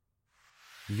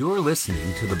You're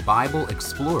listening to The Bible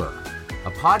Explorer,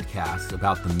 a podcast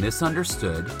about the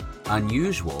misunderstood,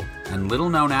 unusual, and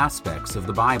little-known aspects of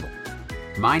the Bible.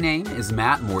 My name is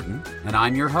Matt Morton, and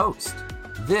I'm your host.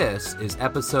 This is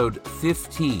episode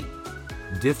 15,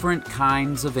 Different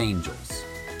Kinds of Angels.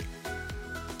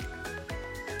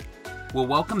 Well,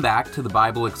 welcome back to The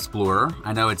Bible Explorer.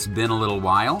 I know it's been a little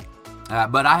while,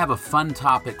 but I have a fun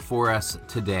topic for us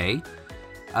today.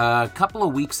 A couple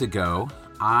of weeks ago,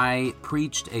 I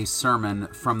preached a sermon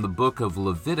from the book of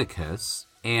Leviticus,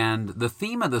 and the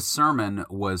theme of the sermon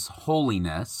was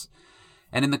holiness.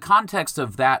 And in the context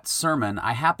of that sermon,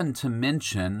 I happened to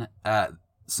mention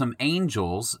some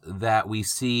angels that we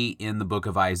see in the book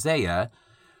of Isaiah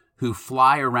who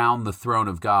fly around the throne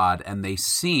of God, and they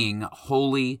sing,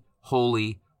 "Holy,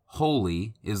 holy,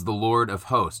 holy is the Lord of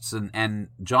hosts." And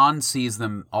John sees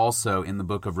them also in the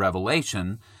book of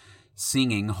Revelation,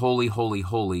 singing, "Holy, holy,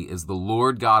 holy is the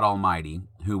Lord God Almighty,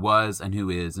 who was and who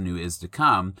is to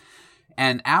come."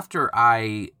 And after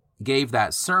I gave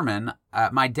that sermon,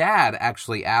 my dad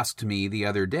actually asked me the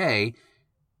other day,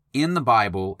 in the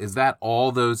Bible, is that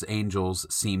all those angels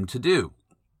seem to do?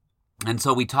 And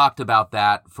so we talked about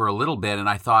that for a little bit, and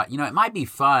I thought, it might be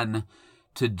fun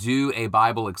to do a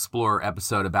Bible Explorer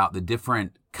episode about the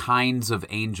different kinds of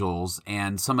angels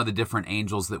and some of the different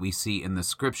angels that we see in the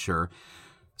Scripture.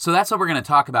 So that's what we're going to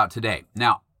talk about today.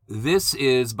 Now, this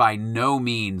is by no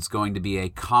means going to be a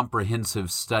comprehensive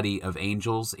study of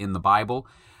angels in the Bible.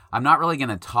 I'm not really going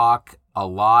to talk a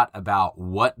lot about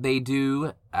what they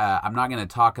do. I'm not going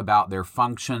to talk about their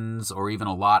functions or even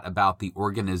a lot about the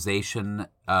organization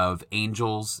of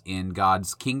angels in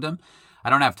God's kingdom. I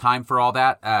don't have time for all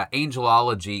that.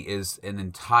 Angelology is an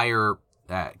entire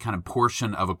kind of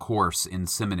portion of a course in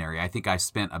seminary. I think I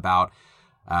spent about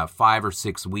 5 or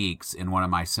 6 weeks in one of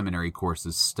my seminary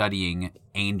courses studying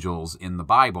angels in the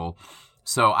Bible.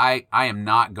 So I am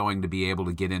not going to be able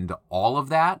to get into all of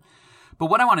that. But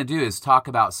what I want to do is talk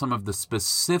about some of the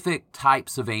specific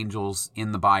types of angels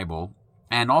in the Bible.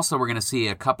 And also we're going to see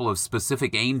a couple of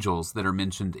specific angels that are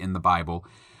mentioned in the Bible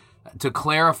to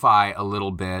clarify a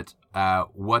little bit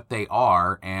what they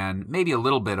are and maybe a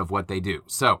little bit of what they do.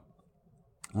 So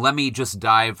let me just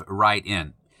dive right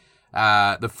in.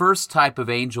 The first type of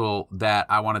angel that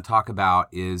I want to talk about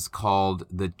is called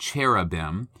the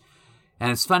cherubim.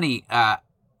 And it's funny,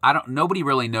 nobody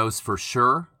really knows for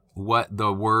sure what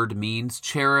the word means.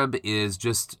 Cherub is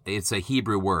it's a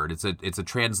Hebrew word. It's a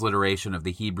transliteration of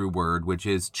the Hebrew word, which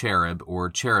is cherub, or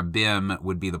cherubim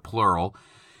would be the plural.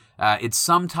 It's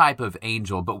some type of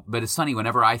angel, but it's funny,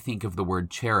 whenever I think of the word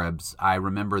cherubs, I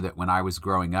remember that when I was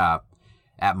growing up,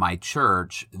 at my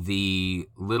church, the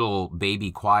little baby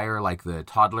choir, like the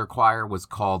toddler choir, was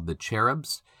called the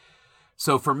cherubs.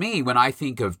 So for me, when I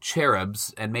think of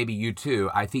cherubs, and maybe you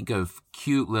too, I think of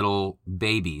cute little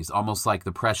babies, almost like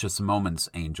the Precious Moments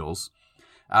angels.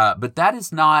 But that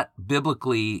is not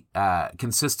biblically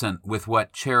consistent with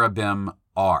what cherubim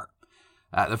are.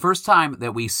 The first time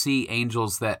that we see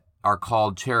angels that are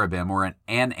called cherubim, or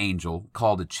an angel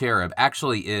called a cherub,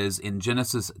 actually is in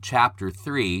Genesis chapter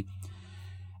 3,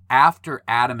 after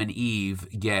Adam and Eve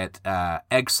get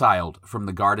exiled from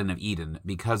the Garden of Eden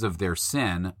because of their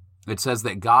sin. It says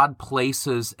that God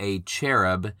places a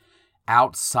cherub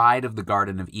outside of the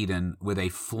Garden of Eden with a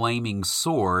flaming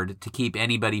sword to keep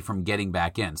anybody from getting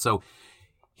back in. So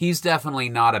he's definitely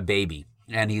not a baby,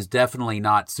 and he's definitely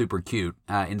not super cute.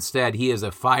 Instead, he is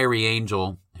a fiery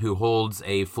angel who holds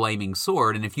a flaming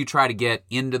sword, and if you try to get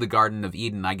into the Garden of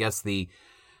Eden, I guess the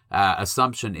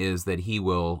assumption is that he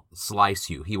will slice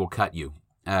you. He will cut you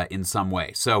in some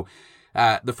way. So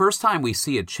the first time we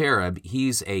see a cherub,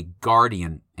 he's a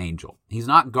guardian angel. He's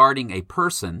not guarding a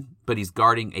person, but he's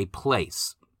guarding a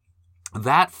place.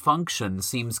 That function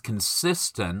seems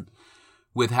consistent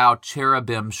with how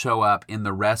cherubim show up in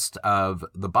the rest of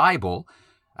the Bible.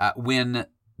 When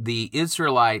the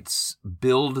Israelites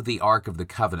build the Ark of the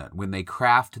Covenant, when they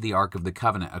craft the Ark of the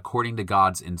Covenant according to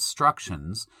God's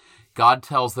instructions, God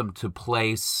tells them to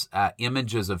place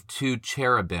images of 2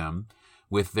 cherubim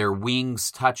with their wings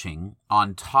touching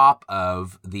on top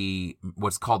of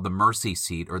what's called the mercy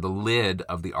seat, or the lid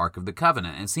of the Ark of the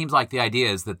Covenant. And it seems like the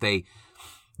idea is that they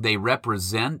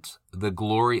represent the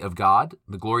glory of God.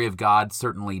 The glory of God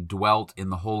certainly dwelt in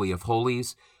the Holy of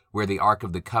Holies, where the Ark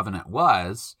of the Covenant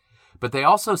was, but they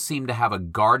also seem to have a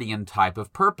guardian type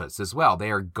of purpose as well.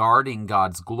 They are guarding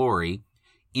God's glory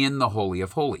in the Holy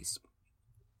of Holies.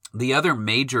 The other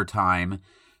major time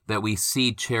that we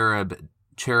see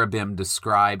cherubim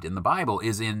described in the Bible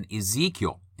is in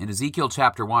Ezekiel. In Ezekiel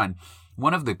chapter 1,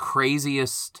 one of the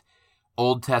craziest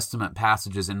Old Testament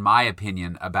passages, in my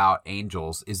opinion, about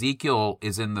angels. Ezekiel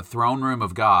is in the throne room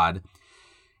of God,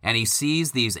 and he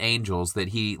sees these angels that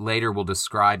he later will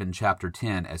describe in chapter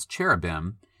 10 as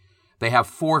cherubim. They have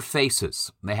 4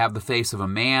 faces. They have the face of a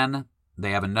man,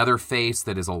 they have another face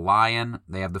that is a lion,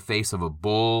 they have the face of a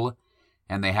bull,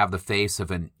 and they have the face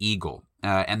of an eagle.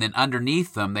 And then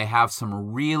underneath them, they have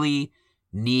some really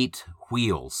neat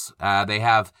wheels. They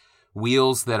have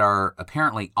wheels that are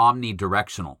apparently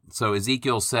omnidirectional. So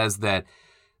Ezekiel says that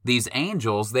these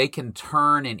angels, they can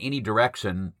turn in any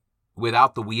direction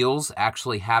without the wheels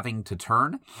actually having to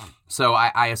turn. So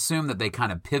I assume that they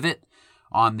kind of pivot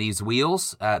on these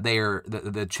wheels. They are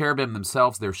the cherubim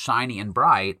themselves, they're shiny and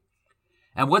bright.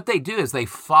 And what they do is they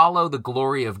follow the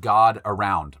glory of God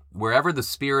around. Wherever the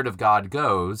Spirit of God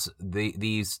goes,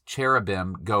 these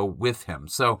cherubim go with him.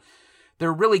 So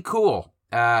they're really cool,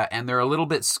 and they're a little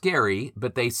bit scary,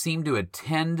 but they seem to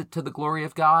attend to the glory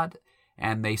of God,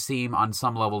 and they seem on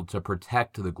some level to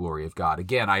protect the glory of God.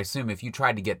 Again, I assume if you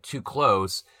tried to get too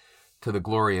close to the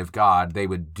glory of God, they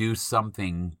would do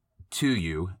something to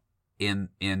you in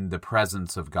the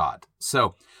presence of God.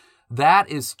 So that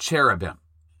is cherubim.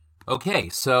 Okay,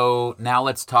 so now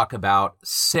let's talk about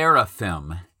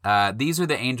seraphim. These are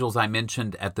the angels I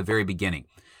mentioned at the very beginning.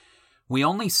 We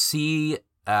only see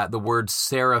the word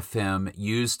seraphim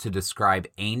used to describe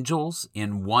angels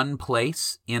in one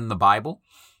place in the Bible,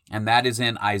 and that is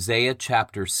in Isaiah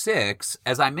chapter 6.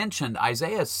 As I mentioned,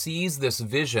 Isaiah sees this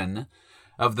vision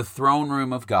of the throne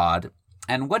room of God,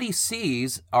 and what he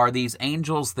sees are these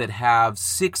angels that have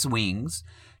 6 wings.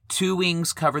 2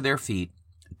 wings cover their feet,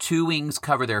 2 wings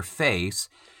cover their face,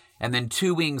 and then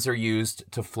 2 wings are used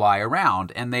to fly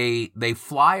around. And they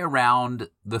fly around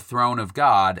the throne of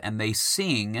God, and they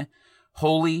sing,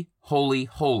 "Holy, holy,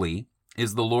 holy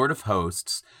is the Lord of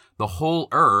hosts. The whole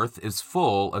earth is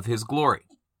full of his glory."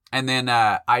 And then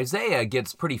Isaiah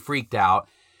gets pretty freaked out,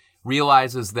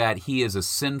 realizes that he is a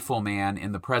sinful man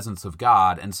in the presence of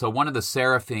God. And so one of the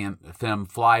seraphim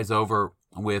flies over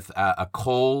with a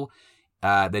coal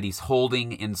that he's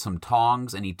holding in some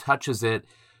tongs, and he touches it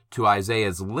to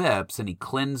Isaiah's lips, and he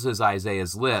cleanses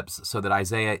Isaiah's lips so that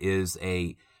Isaiah is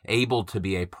able to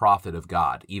be a prophet of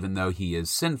God, even though he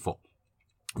is sinful.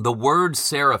 The word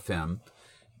seraphim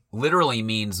literally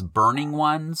means burning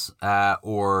ones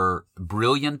or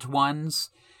brilliant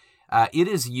ones. It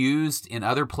is used in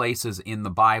other places in the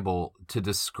Bible to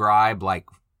describe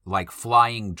like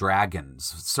flying dragons,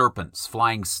 serpents,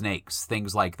 flying snakes,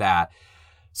 things like that.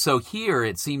 So here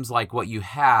it seems like what you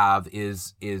have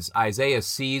is Isaiah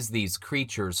sees these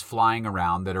creatures flying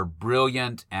around that are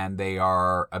brilliant, and they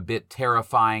are a bit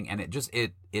terrifying, and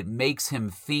it makes him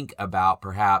think about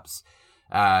perhaps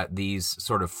these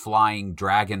sort of flying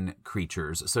dragon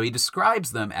creatures. So he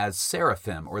describes them as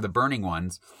seraphim, or the burning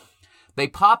ones. They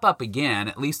pop up again,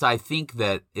 at least I think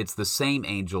that it's the same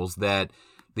angels that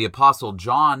the Apostle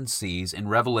John sees in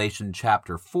Revelation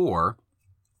chapter 4,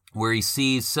 where he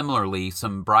sees similarly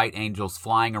some bright angels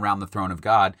flying around the throne of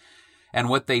God. And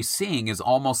what they sing is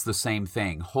almost the same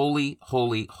thing. "Holy,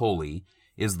 holy, holy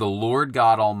is the Lord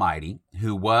God Almighty,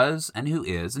 who was and who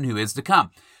is to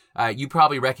come." You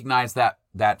probably recognize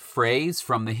that phrase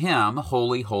from the hymn,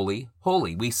 "Holy, holy,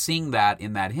 holy." We sing that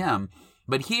in that hymn.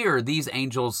 But here, these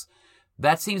angels,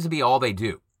 that seems to be all they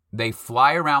do. They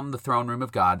fly around the throne room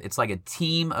of God. It's like a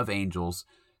team of angels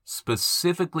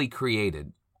specifically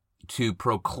created to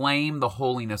proclaim the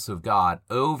holiness of God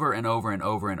over and over and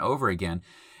over and over again.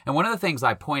 And one of the things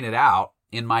I pointed out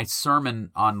in my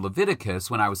sermon on Leviticus,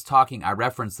 when I was talking, I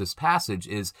referenced this passage,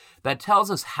 is that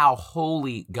tells us how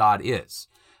holy God is.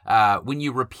 When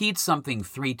you repeat something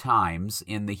 3 times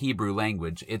in the Hebrew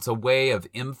language, it's a way of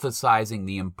emphasizing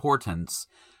the importance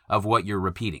of what you're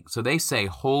repeating. So they say,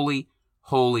 "Holy,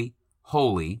 holy,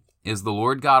 holy is the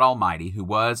Lord God Almighty, who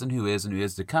was and who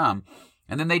is to come."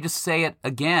 And then they just say it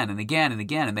again and again and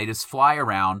again, and they just fly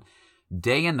around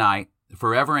day and night,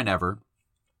 forever and ever,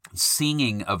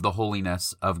 singing of the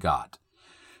holiness of God.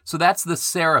 So that's the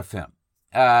seraphim.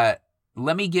 Let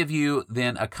me give you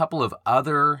then a couple of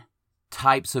other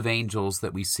types of angels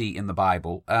that we see in the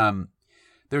Bible.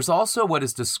 There's also what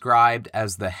is described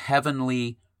as the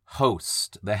heavenly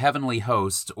host,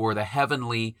 or the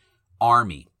heavenly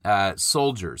army,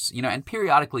 soldiers, and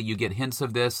periodically you get hints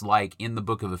of this, like in the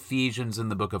book of Ephesians, in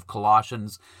the book of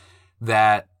Colossians,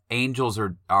 that angels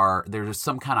there's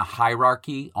some kind of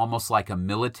hierarchy, almost like a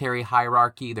military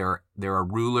hierarchy. There are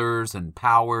rulers and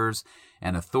powers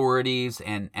and authorities,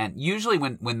 and usually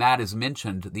when that is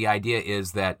mentioned, the idea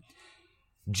is that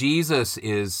Jesus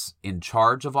is in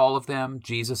charge of all of them.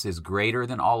 Jesus is greater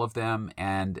than all of them.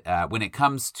 And when it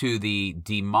comes to the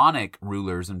demonic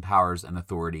rulers and powers and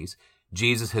authorities,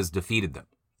 Jesus has defeated them.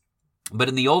 But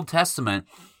in the Old Testament,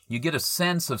 you get a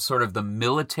sense of sort of the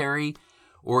military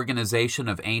organization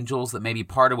of angels, that maybe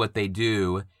part of what they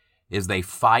do is they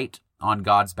fight on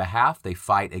God's behalf. They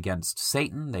fight against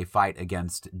Satan. They fight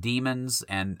against demons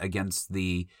and against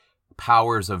the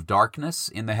powers of darkness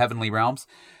in the heavenly realms.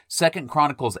 2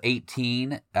 Chronicles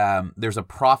 18, there's a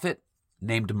prophet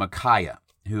named Micaiah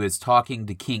who is talking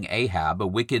to King Ahab, a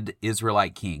wicked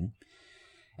Israelite king.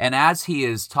 And as he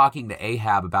is talking to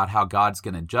Ahab about how God's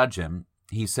going to judge him,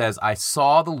 he says, "I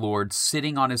saw the Lord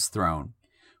sitting on his throne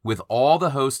with all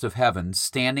the host of heaven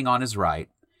standing on his right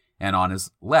and on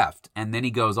his left." And then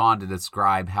he goes on to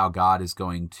describe how God is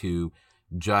going to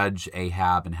judge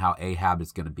Ahab and how Ahab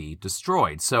is going to be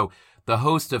destroyed. So the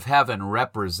host of heaven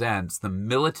represents the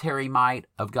military might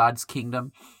of God's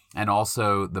kingdom and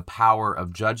also the power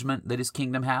of judgment that his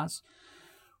kingdom has.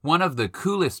 One of the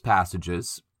coolest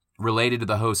passages related to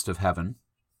the host of heaven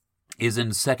is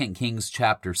in 2 Kings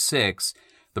chapter 6.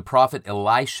 The prophet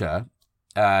Elisha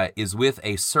is with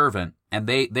a servant, and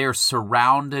they're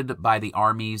surrounded by the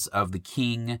armies of the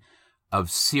king of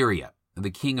Syria.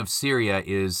 The king of Syria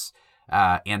is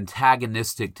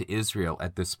antagonistic to Israel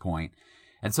at this point.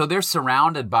 And so they're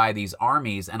surrounded by these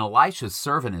armies, and Elisha's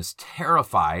servant is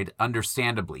terrified,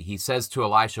 understandably. He says to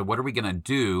Elisha, "What are we going to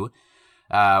do?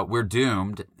 We're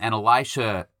doomed." And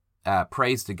Elisha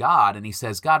prays to God, and he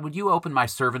says, "God, would you open my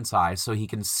servant's eyes so he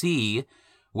can see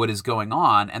what is going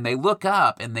on?" And they look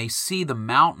up, and they see the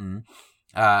mountain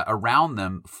around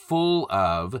them full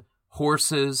of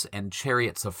horses and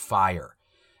chariots of fire.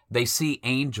 They see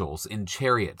angels in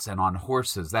chariots and on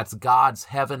horses. That's God's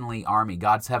heavenly army,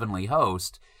 God's heavenly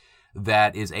host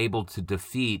that is able to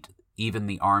defeat even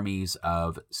the armies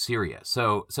of Syria.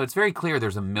 So it's very clear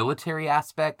there's a military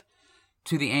aspect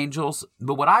to the angels.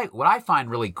 But what I find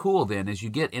really cool then is you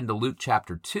get into Luke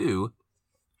chapter 2,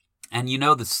 and you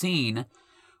know the scene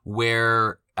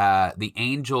where the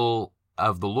angel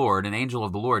of the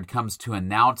Lord comes to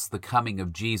announce the coming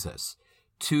of Jesus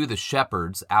to the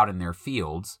shepherds out in their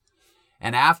fields.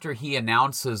 And after he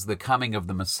announces the coming of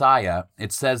the Messiah,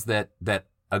 it says that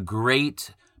a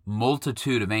great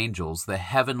multitude of angels, the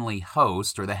heavenly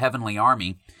host or the heavenly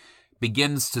army,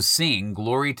 begins to sing,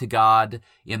 "Glory to God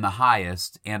in the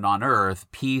highest, and on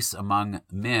earth peace among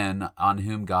men on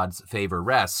whom God's favor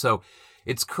rests." So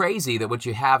it's crazy that what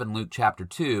you have in Luke chapter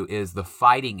 2 is the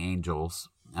fighting angels,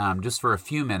 just for a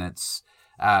few minutes,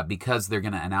 because they're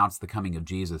going to announce the coming of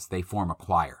Jesus, they form a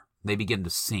choir. They begin to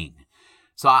sing.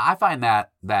 So I find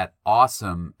that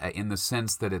awesome in the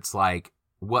sense that it's like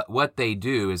what they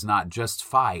do is not just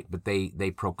fight, but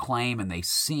they proclaim and they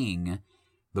sing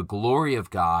the glory of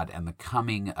God and the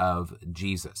coming of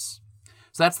Jesus.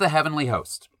 So that's the heavenly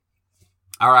host.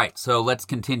 All right, so let's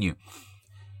continue.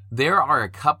 There are a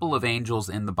couple of angels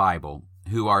in the Bible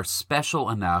who are special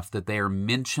enough that they are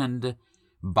mentioned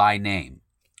by name.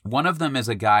 One of them is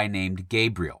a guy named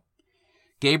Gabriel.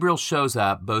 Gabriel shows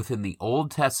up both in the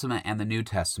Old Testament and the New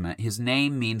Testament. His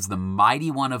name means the mighty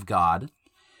one of God,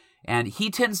 and he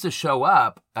tends to show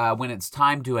up when it's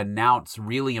time to announce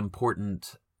really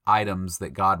important items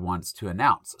that God wants to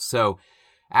announce. So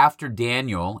after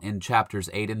Daniel in chapters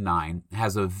 8 and 9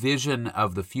 has a vision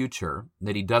of the future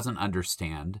that he doesn't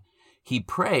understand, he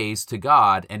prays to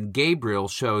God, and Gabriel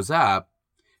shows up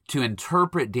to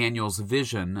interpret Daniel's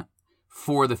vision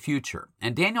for the future.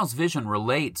 And Daniel's vision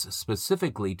relates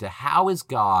specifically to how is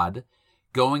God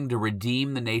going to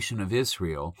redeem the nation of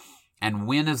Israel, and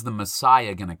when is the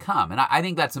Messiah going to come? And I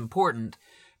think that's important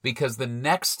because the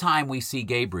next time we see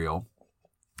Gabriel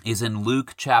is in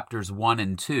Luke chapters 1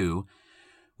 and 2,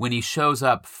 when he shows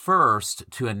up first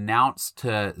to announce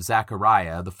to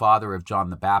Zechariah, the father of John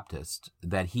the Baptist,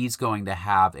 that he's going to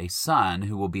have a son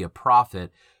who will be a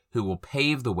prophet who will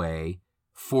pave the way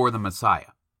for the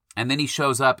Messiah. And then he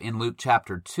shows up in Luke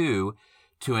chapter 2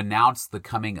 to announce the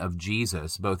coming of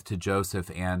Jesus, both to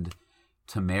Joseph and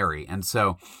to Mary. And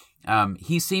so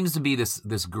he seems to be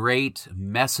this great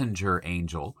messenger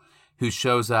angel who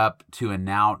shows up to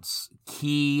announce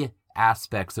key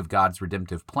aspects of God's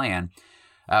redemptive plan.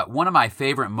 One of my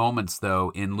favorite moments,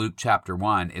 though, in Luke chapter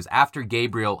 1 is after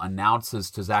Gabriel announces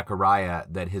to Zechariah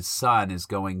that his son is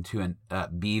going to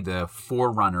be the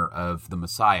forerunner of the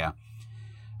Messiah.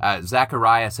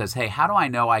 Zechariah says, "Hey, how do I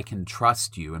know I can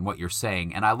trust you and what you're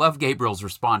saying?" And I love Gabriel's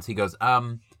response. He goes,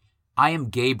 "I am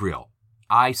Gabriel.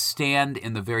 I stand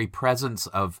in the very presence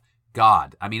of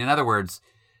God." I mean, in other words,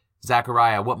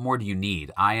 Zechariah, what more do you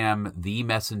need? I am the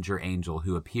messenger angel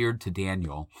who appeared to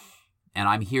Daniel and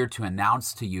I'm here to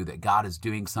announce to you that God is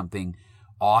doing something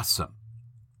awesome.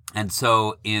 And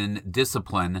so in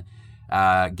discipline,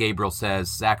 Gabriel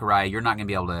says, Zechariah, you're not going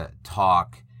to be able to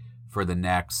talk for the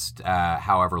next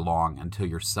however long until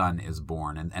your son is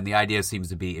born. And the idea seems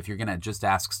to be, if you're going to just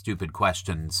ask stupid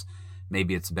questions,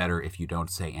 maybe it's better if you don't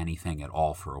say anything at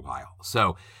all for a while.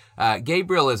 So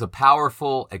Gabriel is a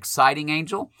powerful, exciting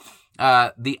angel.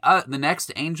 The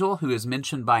next angel who is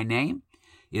mentioned by name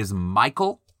is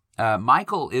Michael.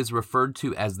 Michael is referred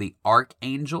to as the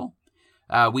archangel.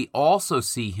 We also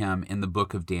see him in the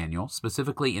book of Daniel,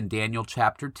 specifically in Daniel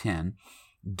chapter 10.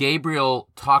 Gabriel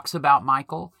talks about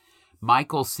Michael.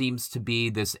 Michael seems to be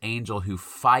this angel who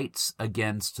fights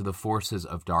against the forces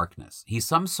of darkness. He's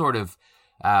some sort of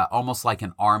almost like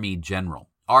an army general.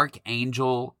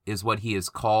 Archangel is what he is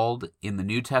called in the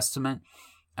New Testament.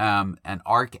 An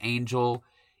archangel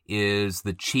is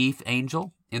the chief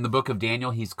angel. In the book of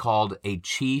Daniel, he's called a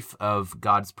chief of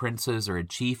God's princes, or a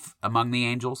chief among the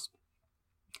angels.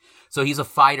 So he's a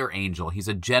fighter angel. He's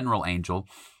a general angel.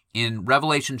 In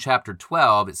Revelation chapter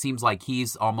 12, it seems like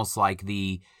he's almost like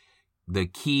the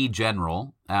key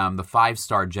general, the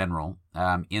 5-star general,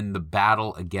 in the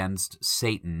battle against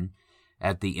Satan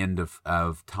at the end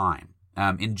of time.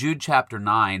 In Jude chapter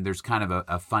 9, there's kind of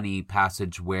a funny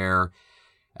passage where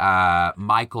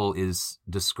Michael is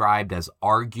described as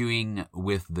arguing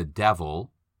with the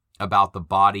devil about the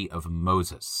body of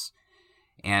Moses.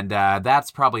 And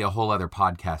that's probably a whole other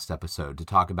podcast episode to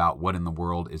talk about what in the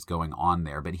world is going on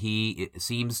there. But it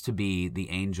seems to be the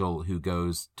angel who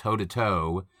goes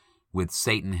toe-to-toe with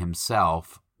Satan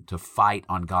himself to fight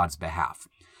on God's behalf.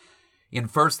 In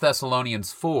 1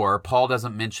 Thessalonians 4, Paul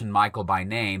doesn't mention Michael by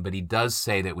name, but he does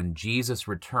say that when Jesus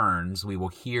returns, we will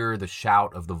hear the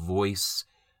shout of the voice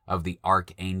of the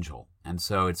archangel. And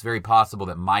so it's very possible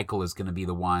that Michael is going to be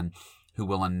the one who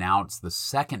will announce the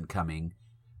second coming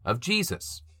of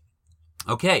Jesus.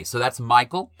 Okay, so that's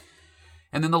Michael.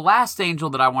 And then the last angel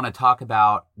that I want to talk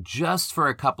about just for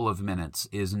a couple of minutes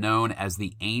is known as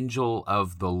the angel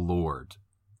of the Lord.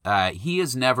 He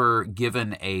is never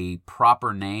given a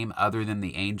proper name other than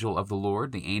the angel of the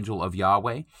Lord, the angel of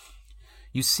Yahweh.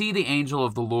 You see the angel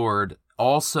of the Lord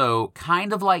also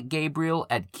kind of like Gabriel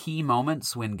at key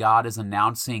moments when God is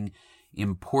announcing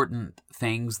important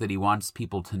things that he wants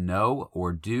people to know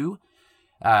or do.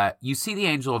 You see the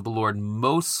angel of the Lord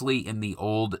mostly in the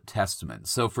Old Testament.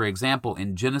 So, for example,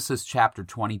 in Genesis chapter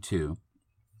 22,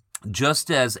 just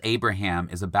as Abraham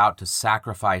is about to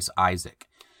sacrifice Isaac,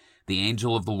 the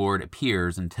angel of the Lord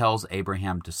appears and tells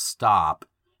Abraham to stop,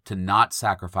 to not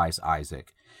sacrifice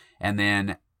Isaac, and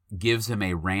then gives him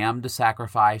a ram to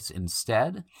sacrifice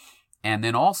instead, and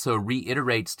then also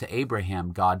reiterates to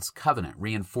Abraham God's covenant,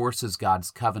 reinforces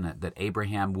God's covenant that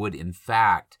Abraham would in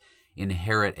fact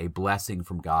inherit a blessing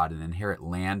from God and inherit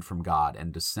land from God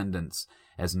and descendants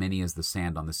as many as the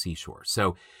sand on the seashore.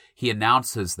 So he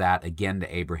announces that again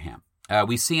to Abraham.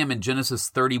 We see him in Genesis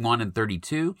 31 and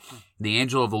 32. The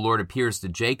angel of the Lord appears to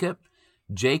Jacob.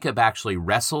 Jacob actually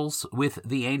wrestles with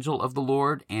the angel of the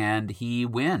Lord, and he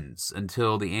wins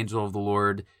until the angel of the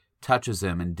Lord touches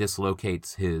him and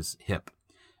dislocates his hip.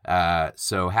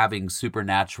 So having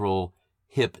supernatural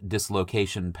hip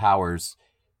dislocation powers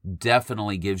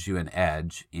definitely gives you an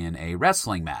edge in a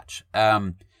wrestling match.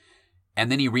 And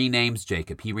then he renames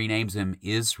Jacob. He renames him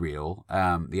Israel,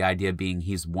 the idea being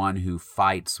he's one who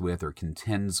fights with or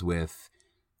contends with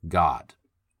God.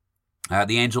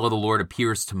 The angel of the Lord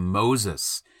appears to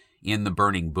Moses in the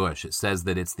burning bush. It says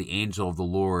that it's the angel of the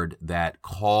Lord that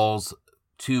calls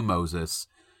to Moses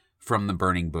from the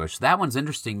burning bush. That one's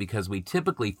interesting because we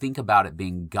typically think about it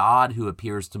being God who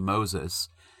appears to Moses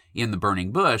in the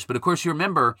burning bush. But of course, you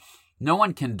remember, no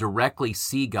one can directly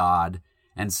see God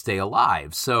and stay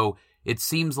alive. So it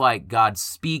seems like God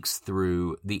speaks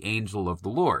through the angel of the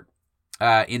Lord.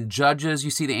 In Judges,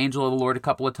 you see the angel of the Lord a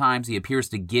couple of times. He appears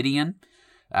to Gideon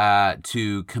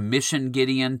to commission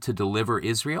Gideon to deliver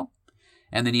Israel.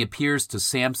 And then he appears to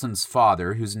Samson's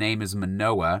father, whose name is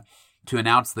Manoah, to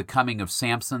announce the coming of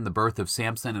Samson, the birth of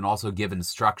Samson, and also give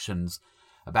instructions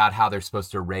about how they're supposed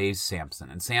to raise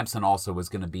Samson. And Samson also was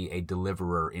going to be a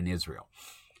deliverer in Israel.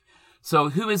 So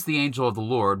who is the angel of the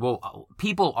Lord? Well,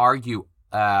 people argue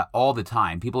all the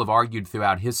time. People have argued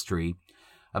throughout history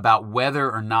about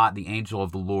whether or not the angel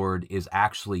of the Lord is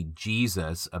actually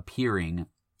Jesus appearing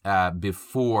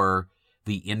before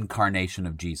the incarnation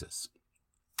of Jesus.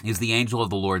 Is the angel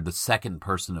of the Lord the second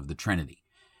person of the Trinity?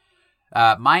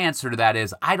 My answer to that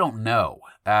is, I don't know.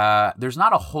 There's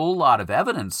not a whole lot of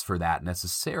evidence for that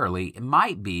necessarily. It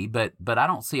might be, but I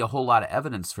don't see a whole lot of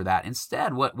evidence for that.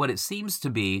 Instead, what it seems to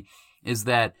be is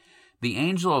that the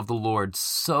angel of the Lord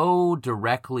so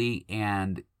directly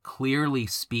and clearly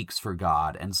speaks for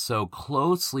God and so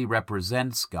closely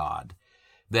represents God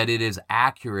that it is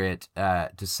accurate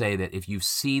to say that if you've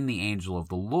seen the angel of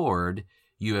the Lord,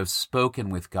 you have spoken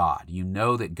with God. You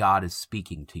know that God is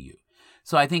speaking to you.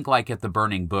 So I think like at the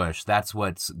burning bush, that's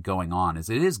what's going on, is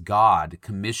it is God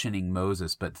commissioning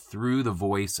Moses, but through the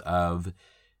voice of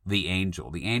the angel.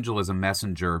 The angel is a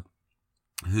messenger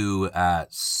who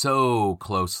so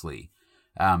closely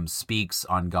speaks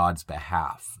on God's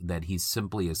behalf that he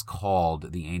simply is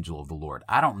called the angel of the Lord.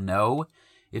 I don't know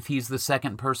if he's the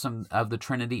second person of the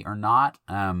Trinity or not.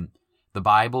 The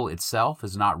Bible itself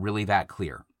is not really that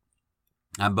clear.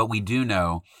 But we do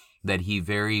know that he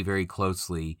very, very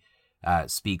closely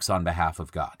speaks on behalf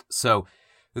of God. So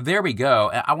there we go.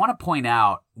 I want to point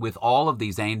out with all of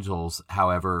these angels,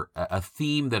 however, a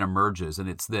theme that emerges, and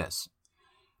it's this.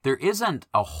 There isn't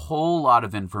a whole lot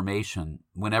of information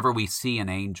whenever we see an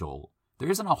angel.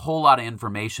 There isn't a whole lot of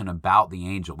information about the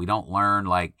angel. We don't learn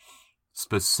like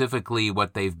specifically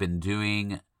what they've been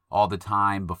doing all the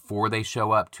time before they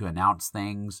show up to announce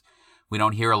things. We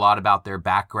don't hear a lot about their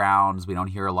backgrounds. We don't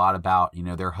hear a lot about,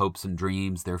 their hopes and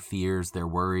dreams, their fears, their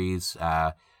worries,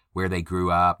 where they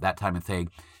grew up, that type of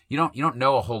thing. You don't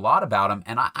know a whole lot about them.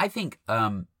 And I think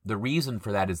the reason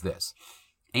for that is this.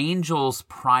 Angels'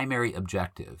 primary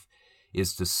objective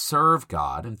is to serve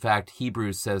God. In fact,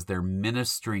 Hebrews says they're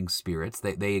ministering spirits.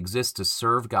 They exist to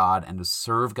serve God and to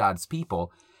serve God's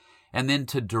people, and then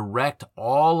to direct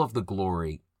all of the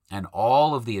glory and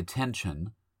all of the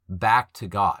attention back to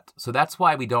God. So that's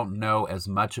why we don't know as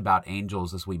much about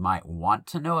angels as we might want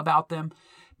to know about them,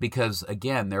 because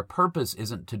again, their purpose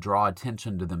isn't to draw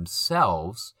attention to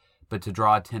themselves, but to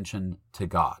draw attention to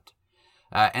God.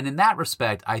 And in that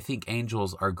respect, I think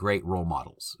angels are great role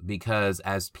models, because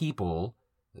as people,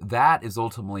 that is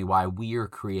ultimately why we are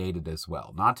created as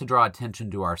well. Not to draw attention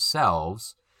to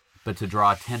ourselves, but to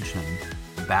draw attention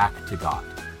back to God.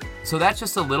 So that's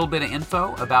just a little bit of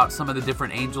info about some of the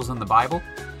different angels in the Bible.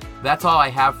 That's all I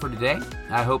have for today.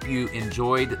 I hope you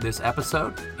enjoyed this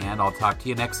episode, and I'll talk to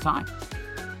you next time.